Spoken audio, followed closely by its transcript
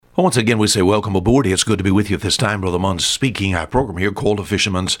Well, once again, we say welcome aboard. It's good to be with you at this time. Brother Munn speaking. Our program here called A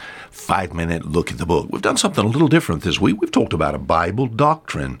Fisherman's 5-Minute Look at the Book. We've done something a little different this week. We've talked about a Bible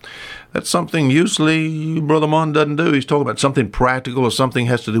doctrine. That's something usually Brother Munn doesn't do. He's talking about something practical or something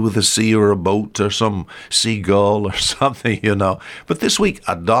has to do with the sea or a boat or some seagull or something, But this week,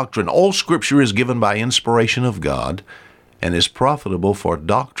 a doctrine. All Scripture is given by inspiration of God and is profitable for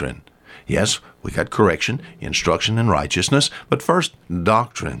doctrine. Yes, we got correction, instruction, and righteousness, but first,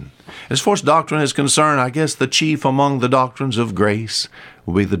 doctrine. As far as doctrine is concerned, I guess the chief among the doctrines of grace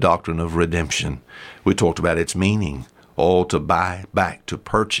will be the doctrine of redemption. We talked about its meaning, all to buy back, to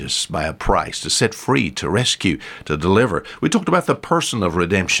purchase by a price, to set free, to rescue, to deliver. We talked about the person of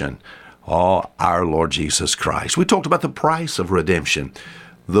redemption, our Lord Jesus Christ. We talked about the price of redemption.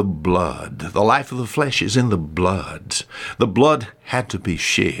 The blood. The life of the flesh is in the blood. The blood had to be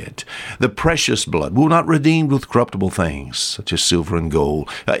shed. The precious blood. We were not redeemed with corruptible things, such as silver and gold.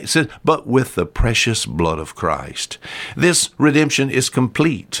 It says, but with the precious blood of Christ. This redemption is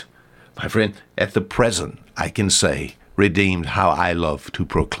complete. My friend, at the present, I can say, redeemed how I love to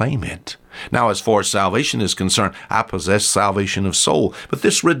proclaim it. Now, as far as salvation is concerned, I possess salvation of soul. But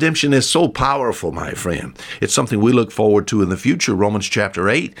this redemption is so powerful, my friend. It's something we look forward to in the future. Romans chapter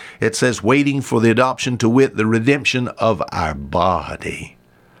 8, it says, waiting for the adoption, to wit, the redemption of our body.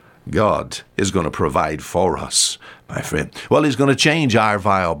 God is going to provide for us, my friend. Well, He's going to change our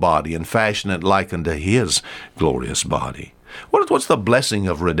vile body and fashion it like unto His glorious body. What's the blessing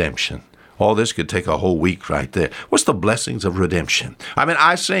of redemption? Oh, this could take a whole week right there. What's the blessings of redemption?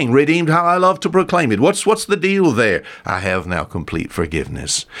 I sing, redeemed how I love to proclaim it. What's the deal there? I have now complete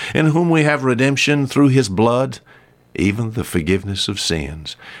forgiveness, in whom we have redemption through His blood, even the forgiveness of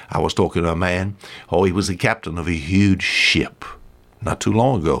sins. I was talking to a man, he was the captain of a huge ship not too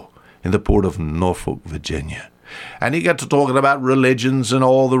long ago in the port of Norfolk, Virginia. And he got to talking about religions, and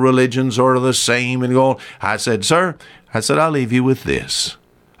all the religions are the same, and going. I said, sir, I'll leave you with this.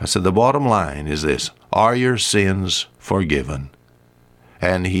 I said, the bottom line is this: are your sins forgiven?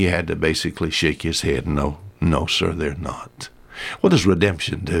 And he had to basically shake his head. No, sir, they're not. What does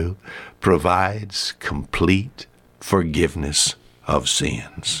redemption do? Provides complete forgiveness of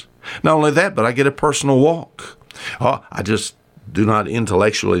sins. Not only that, but I get a personal walk. I just do not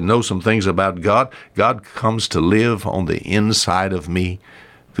intellectually know some things about God. God comes to live on the inside of me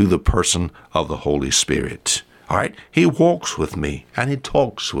through the person of the Holy Spirit. All right, He walks with me, and He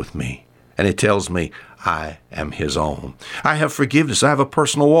talks with me, and He tells me I am His own. I have forgiveness. I have a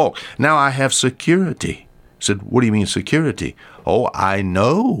personal walk. Now I have security. I said, what do you mean security? I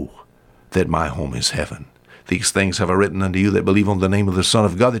know that my home is heaven. These things have I written unto you that believe on the name of the Son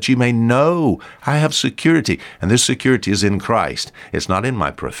of God, that you may know I have security. And this security is in Christ. It's not in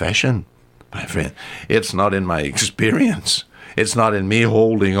my profession, my friend. It's not in my experience. It's not in me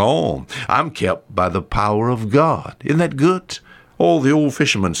holding on. I'm kept by the power of God. Isn't that good? The old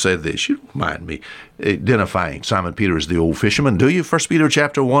fisherman said this. You don't mind me identifying Simon Peter as the old fisherman, do you? 1 Peter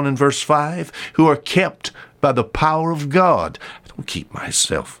chapter 1 and verse 5, who are kept by the power of God. I don't keep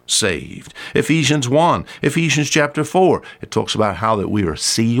myself saved. Ephesians 1, Ephesians chapter 4, it talks about how that we are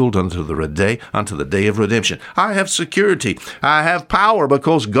sealed unto the day of redemption. I have security. I have power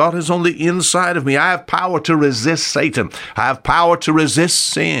because God is on the inside of me. I have power to resist Satan. I have power to resist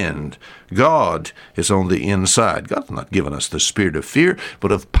sin. God is on the inside. God's not given us the spirit of fear,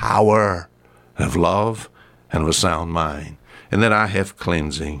 but of power, of love, and of a sound mind. And then I have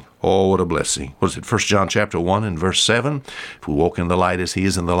cleansing. What a blessing. What is it? 1 John chapter 1 and verse 7. If we walk in the light as He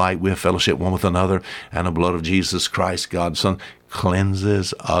is in the light, we have fellowship one with another, and the blood of Jesus Christ, God's Son,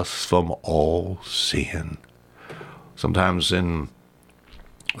 cleanses us from all sin. Sometimes in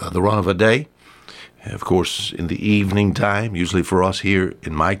the run of a day, of course, in the evening time, usually for us here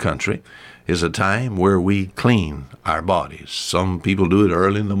in my country, is a time where we clean our bodies. Some people do it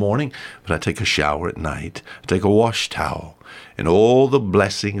early in the morning, but I take a shower at night. I take a wash towel, and all the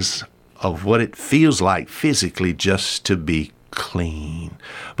blessings of what it feels like physically just to be clean,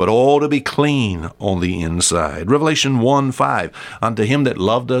 but all to be clean on the inside. Revelation 1:5, unto Him that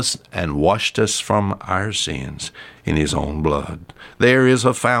loved us and washed us from our sins in His own blood. There is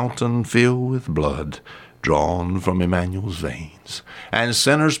a fountain filled with blood, drawn from Emmanuel's veins, and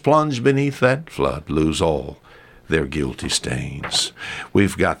sinners plunged beneath that flood lose all their guilty stains.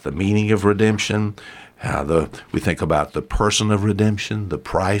 We've got the meaning of redemption. We think about the person of redemption, the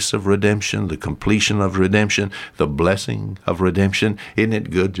price of redemption, the completion of redemption, the blessing of redemption. Isn't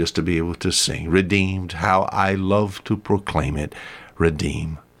it good just to be able to sing, redeemed, how I love to proclaim it,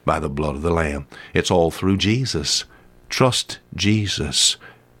 redeemed by the blood of the Lamb. It's all through Jesus. Trust Jesus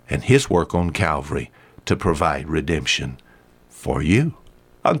and His work on Calvary to provide redemption for you.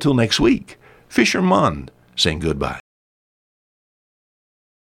 Until next week, Fisherman saying goodbye.